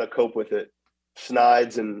to cope with it.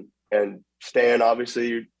 Snides and Stan,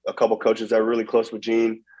 obviously, a couple coaches that are really close with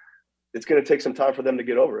Gene. it's going to take some time for them to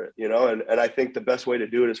get over it, and I think the best way to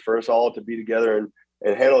do it is for us all to be together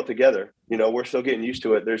and handle it together. We're still getting used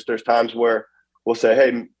to it. There's times where we'll say,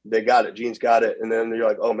 hey, they got it, Gene's got it, and then you're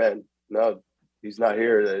like, oh man, no, he's not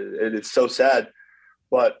here. It's so sad,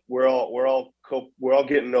 but we're all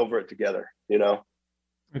getting over it together.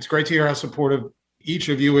 It's great to hear how supportive each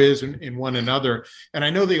of you is in one another. And I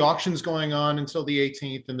know the auction's going on until the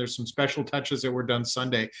 18th, and there's some special touches that were done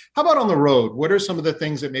Sunday. How about on the road? What are some of the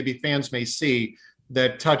things that maybe fans may see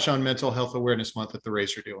that touch on Mental Health Awareness Month that the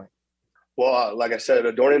Rays are doing? Well, like I said,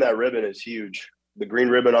 adorning that ribbon is huge. The green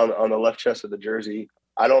ribbon on the left chest of the jersey.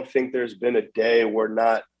 I don't think there's been a day where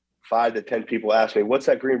not 5 to 10 people ask me, what's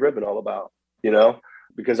that green ribbon all about?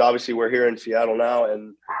 Because obviously we're here in Seattle now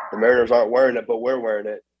and the Mariners aren't wearing it, but we're wearing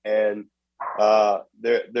it. And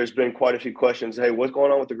there's been quite a few questions. Hey, what's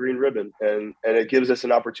going on with the green ribbon? And it gives us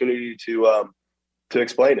an opportunity to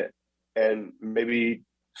explain it and maybe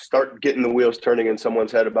start getting the wheels turning in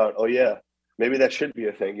someone's head about, oh yeah, maybe that should be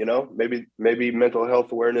a thing. Maybe mental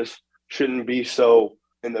health awareness shouldn't be so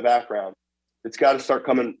in the background. It's got to start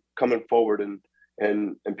coming forward,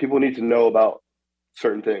 and people need to know about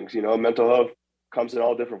certain things. Mental health comes in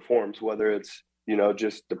all different forms, whether it's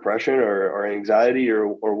just depression or anxiety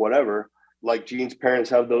or whatever. Like Gene's parents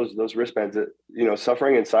have those wristbands that,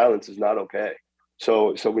 suffering in silence is not okay.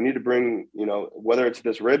 So we need to bring, whether it's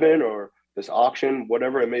this ribbon or this auction,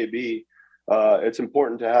 whatever it may be, it's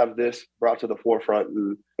important to have this brought to the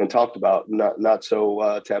forefront and talked about, not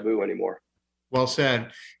so taboo anymore. Well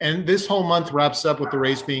said. And this whole month wraps up with the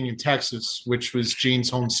Rays being in Texas, which was Gene's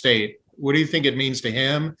home state. What do you think it means to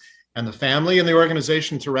him and the family and the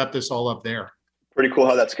organization to wrap this all up there? Pretty cool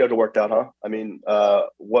how that schedule worked out, huh? I mean,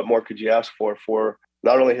 what more could you ask for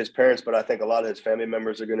not only his parents, but I think a lot of his family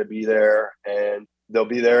members are going to be there, and they'll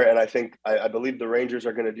be there. And I believe the Rangers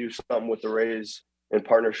are going to do something with the Rays in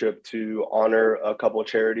partnership to honor a couple of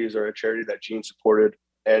charities or a charity that Gene supported.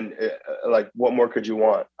 And what more could you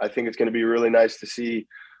want? I think it's going to be really nice to see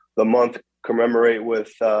the month commemorate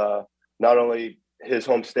with not only his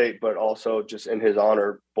home state, but also just in his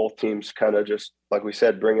honor, both teams kind of just, like we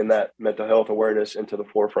said, bringing that mental health awareness into the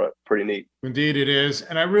forefront. Pretty neat. Indeed it is.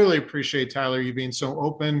 And I really appreciate, Tyler, you being so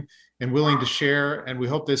open and willing to share. And we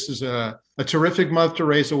hope this is a terrific month to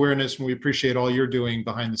raise awareness, and we appreciate all you're doing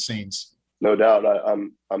behind the scenes. No doubt.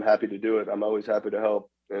 I'm happy to do it. I'm always happy to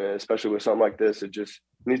help, especially with something like this. It just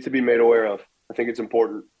needs to be made aware of. I think it's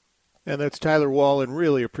important. And that's Tyler Wall, and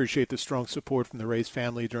really appreciate the strong support from the Rays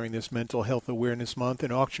family during this Mental Health Awareness Month.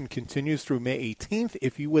 And auction continues through May 18th.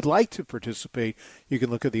 If you would like to participate, you can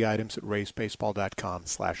look at the items at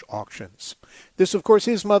raysbaseball.com/auctions. This, of course,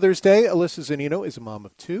 is Mother's Day. Alyssa Zanino is a mom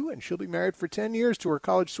of 2, and she'll be married for 10 years to her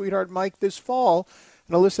college sweetheart, Mike, this fall.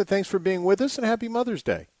 And Alyssa, thanks for being with us, and happy Mother's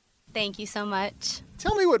Day. Thank you so much.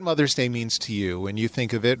 Tell me what Mother's Day means to you when you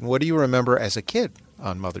think of it, and what do you remember as a kid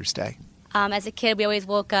on Mother's Day? As a kid, we always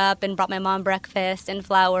woke up and brought my mom breakfast and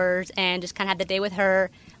flowers and just kind of had the day with her.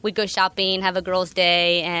 We'd go shopping, have a girls'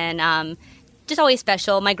 day, and just always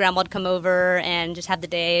special. My grandma would come over and just have the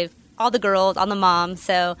day, all the girls, all the moms.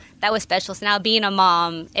 So that was special. So now being a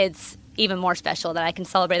mom, it's even more special that I can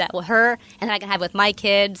celebrate that with her and that I can have with my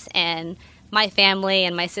kids and my family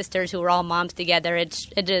and my sisters who were all moms together.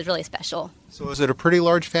 It is really special. So is it a pretty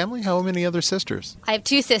large family? How many other sisters? I have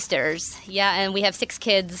 2 sisters, and we have 6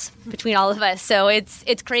 kids between all of us. So it's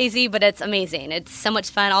crazy, but it's amazing. It's so much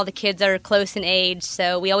fun. All the kids are close in age,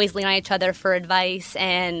 so we always lean on each other for advice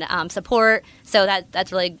and support. So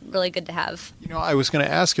that's really, really good to have. I was going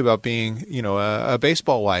to ask about being, a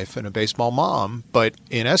baseball wife and a baseball mom, but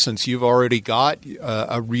in essence, you've already got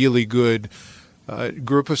a really good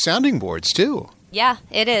group of sounding boards, too. Yeah,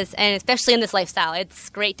 it is, and especially in this lifestyle. It's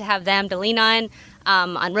great to have them to lean on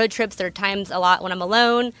road trips. There are times a lot when I'm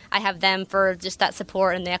alone. I have them for just that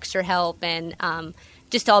support and the extra help and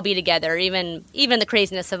just to all be together, even the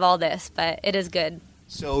craziness of all this, but it is good.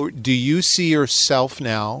 So do you see yourself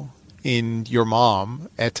now in your mom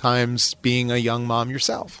at times being a young mom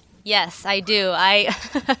yourself? Yes, I do. I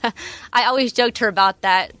always joked to her about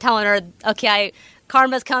that, telling her, okay,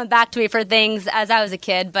 karma's coming back to me for things as I was a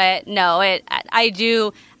kid, but no, I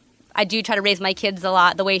do try to raise my kids a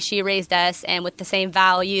lot the way she raised us and with the same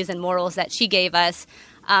values and morals that she gave us.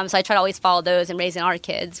 So I try to always follow those in raising our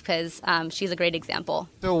kids because she's a great example.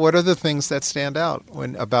 So what are the things that stand out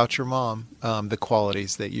about your mom, the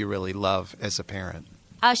qualities that you really love as a parent?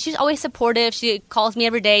 She's always supportive. She calls me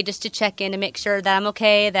every day just to check in and make sure that I'm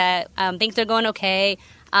okay, that things are going okay.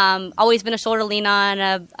 Always been a shoulder to lean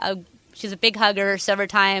on, she's a big hugger, so every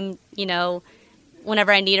time,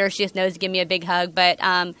 whenever I need her, she just knows to give me a big hug. But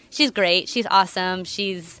she's great. She's awesome.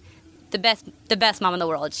 She's the best mom in the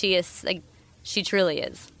world. She is she truly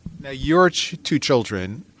is. Now, your two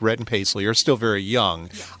children, Rhett and Paisley, are still very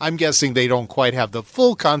young. Yeah. I'm guessing they don't quite have the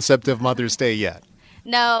full concept of Mother's Day yet.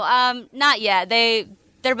 No, not yet.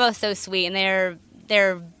 They're both so sweet, and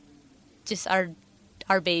they're just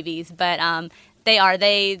our babies. But they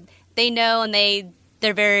know, and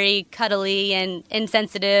they're very cuddly and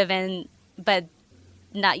sensitive, but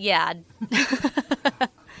not yet.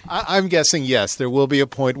 I'm guessing, yes, there will be a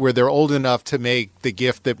point where they're old enough to make the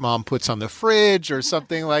gift that Mom puts on the fridge or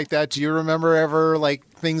something like that. Do you remember ever,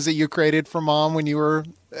 things that you created for Mom when you were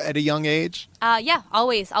at a young age? Yeah,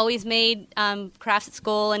 always made crafts at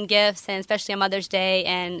school and gifts, and especially on Mother's Day.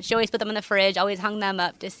 And she always put them in the fridge, always hung them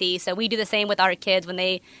up to see. So we do the same with our kids when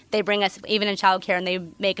they bring us, even in childcare, and they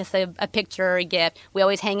make us a picture or a gift. We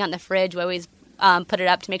always hang out in the fridge. We always put it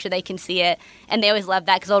up to make sure they can see it. And they always love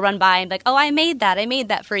that because they'll run by and be like, oh, I made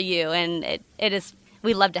that for you. And it is,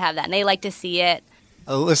 we love to have that. And they like to see it.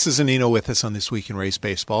 Alyssa Zunino with us on This Week in Race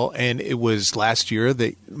Baseball. And it was last year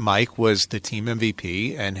that Mike was the team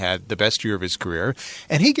MVP and had the best year of his career.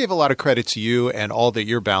 And he gave a lot of credit to you and all that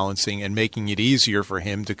you're balancing and making it easier for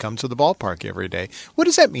him to come to the ballpark every day. What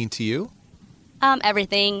does that mean to you?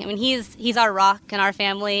 Everything. I mean, he's our rock in our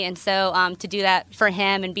family, and so to do that for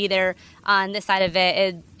him and be there on this side of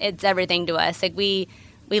it's everything to us. We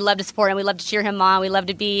love to support him. We love to cheer him on. We love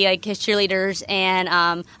to be his cheerleaders,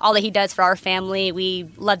 and all that he does for our family, we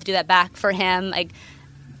love to do that back for him.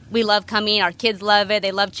 We love coming. Our kids love it.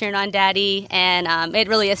 They love cheering on Daddy, and it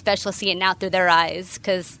really is special to see it now through their eyes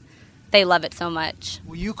because they love it so much.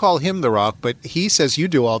 Well, you call him the rock, but he says you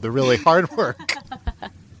do all the really hard work.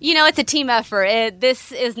 It's a team effort.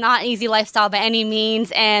 This is not an easy lifestyle by any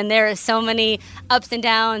means, and there are so many ups and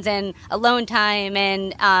downs and alone time,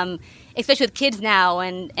 and especially with kids now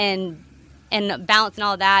and balance and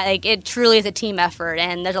all that. It truly is a team effort,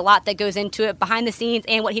 and there's a lot that goes into it behind the scenes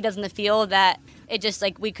and what he does in the field that it just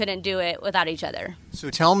we couldn't do it without each other. So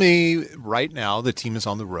tell me right now, the team is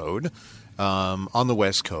on the road. On the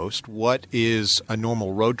West Coast. What is a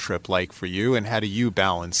normal road trip like for you, and how do you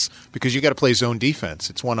balance? Because you got to play zone defense.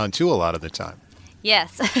 It's 1-on-2 a lot of the time.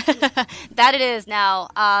 Yes, that it is now.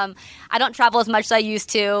 I don't travel as much as I used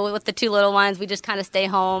to with the two little ones. We just kind of stay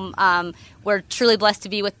home. We're truly blessed to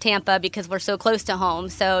be with Tampa because we're so close to home.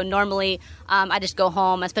 So normally I just go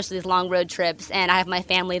home, especially these long road trips, and I have my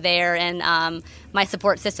family there and my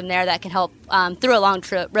support system there that can help through a long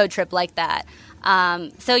road trip like that.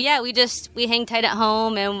 So yeah, we hang tight at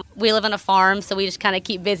home, and we live on a farm, so we just kind of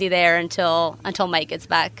keep busy there until Mike gets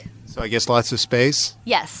back. So I guess lots of space?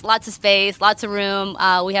 Yes, lots of space, lots of room.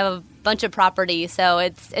 We have a bunch of property, so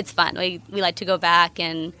it's fun. We like to go back,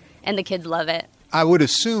 and the kids love it. I would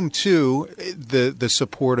assume, too, the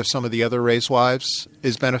support of some of the other race wives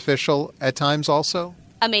is beneficial at times also?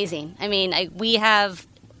 Amazing. I mean, we have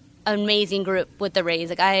an amazing group with the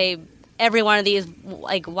Rays. Every one of these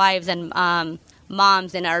wives and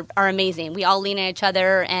moms and are amazing. We all lean on each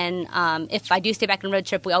other, and if I do stay back on a road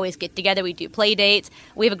trip, we always get together. We do play dates.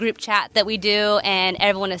 We have a group chat that we do, and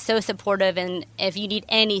everyone is so supportive, and if you need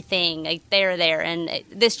anything, they're there, and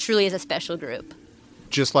this truly is a special group.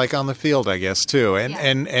 Just like on the field, I guess, too,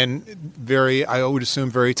 and very, I would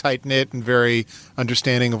assume, very tight-knit and very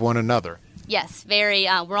understanding of one another. Yes, very.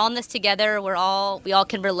 We're all in this together. We all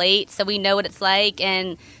can relate, so we know what it's like,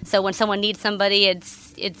 and so when someone needs somebody,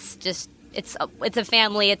 it's a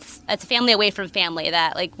family. It's a family away from family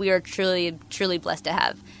that we are truly blessed to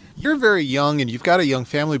have. You're very young, and you've got a young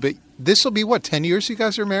family, but this will be 10 years you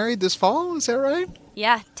guys are married this fall? Is that right?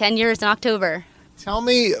 Yeah, 10 years in October. Tell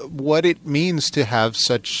me what it means to have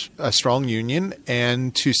such a strong union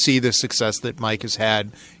and to see the success that Mike has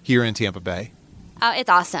had here in Tampa Bay.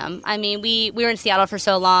 It's awesome. I mean, we were in Seattle for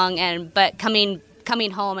so long, but coming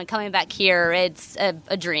home and coming back here, it's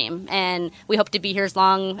a dream. And we hope to be here as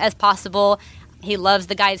long as possible. He loves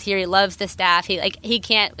the guys here. He loves the staff.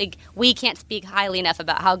 We can't speak highly enough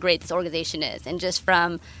about how great this organization is. And just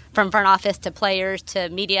from front office to players to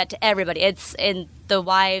media to everybody, it's in the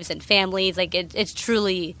wives and families. It's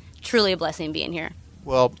truly a blessing being here.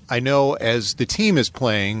 Well, I know as the team is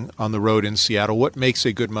playing on the road in Seattle, what makes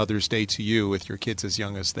a good Mother's Day to you with your kids as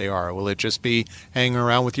young as they are? Will it just be hanging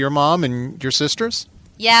around with your mom and your sisters?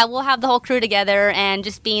 Yeah, we'll have the whole crew together and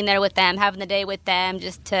just being there with them, having the day with them,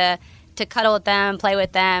 just to cuddle with them, play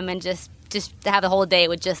with them, and just to have the whole day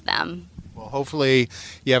with just them. Well, hopefully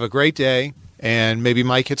you have a great day, and maybe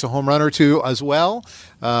Mike hits a home run or two as well,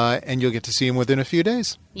 and you'll get to see him within a few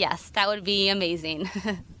days. Yes, that would be amazing.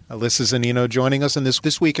 Alyssa Zunino joining us in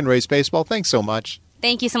This Week in Rays Baseball. Thanks so much.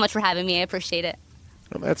 Thank you so much for having me. I appreciate it.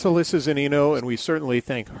 Well, that's Alyssa Zunino, and we certainly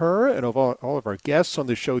thank her and all of our guests on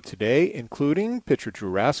the show today, including pitcher Drew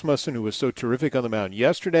Rasmussen, who was so terrific on the mound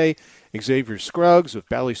yesterday, Xavier Scruggs of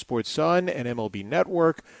Bally Sports Sun and MLB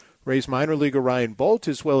Network, Rays minor leaguer Ryan Bolt,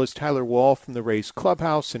 as well as Tyler Wall from the Rays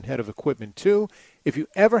Clubhouse and head of equipment, too. If you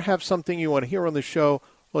ever have something you want to hear on the show,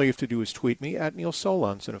 all you have to do is tweet me at Neil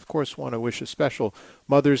Solondz. And, of course, want to wish a special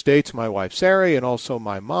Mother's Day to my wife, Sarah, and also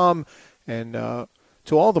my mom, and to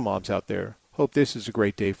all the moms out there. Hope this is a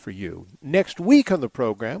great day for you. Next week on the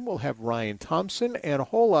program, we'll have Ryan Thompson and a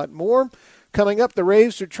whole lot more. Coming up, the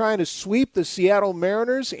Rays are trying to sweep the Seattle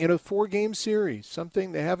Mariners in a 4-game series,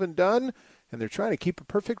 something they haven't done, and they're trying to keep a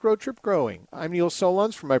perfect road trip growing. I'm Neil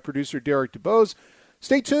Solondz for my producer, Derek DeBose.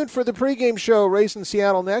 Stay tuned for the pregame show, Rays in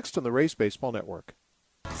Seattle, next on the Rays Baseball Network.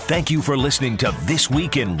 Thank you for listening to This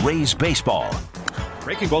Week in Rays Baseball.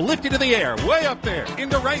 Breaking ball lifted in the air, way up there,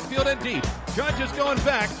 into right field and deep. Judge is going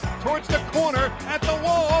back towards the corner, at the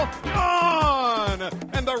wall, gone!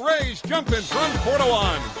 And the Rays jump in front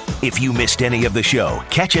 4-1. If you missed any of the show,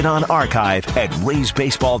 catch it on archive at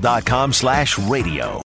raysbaseball.com/radio.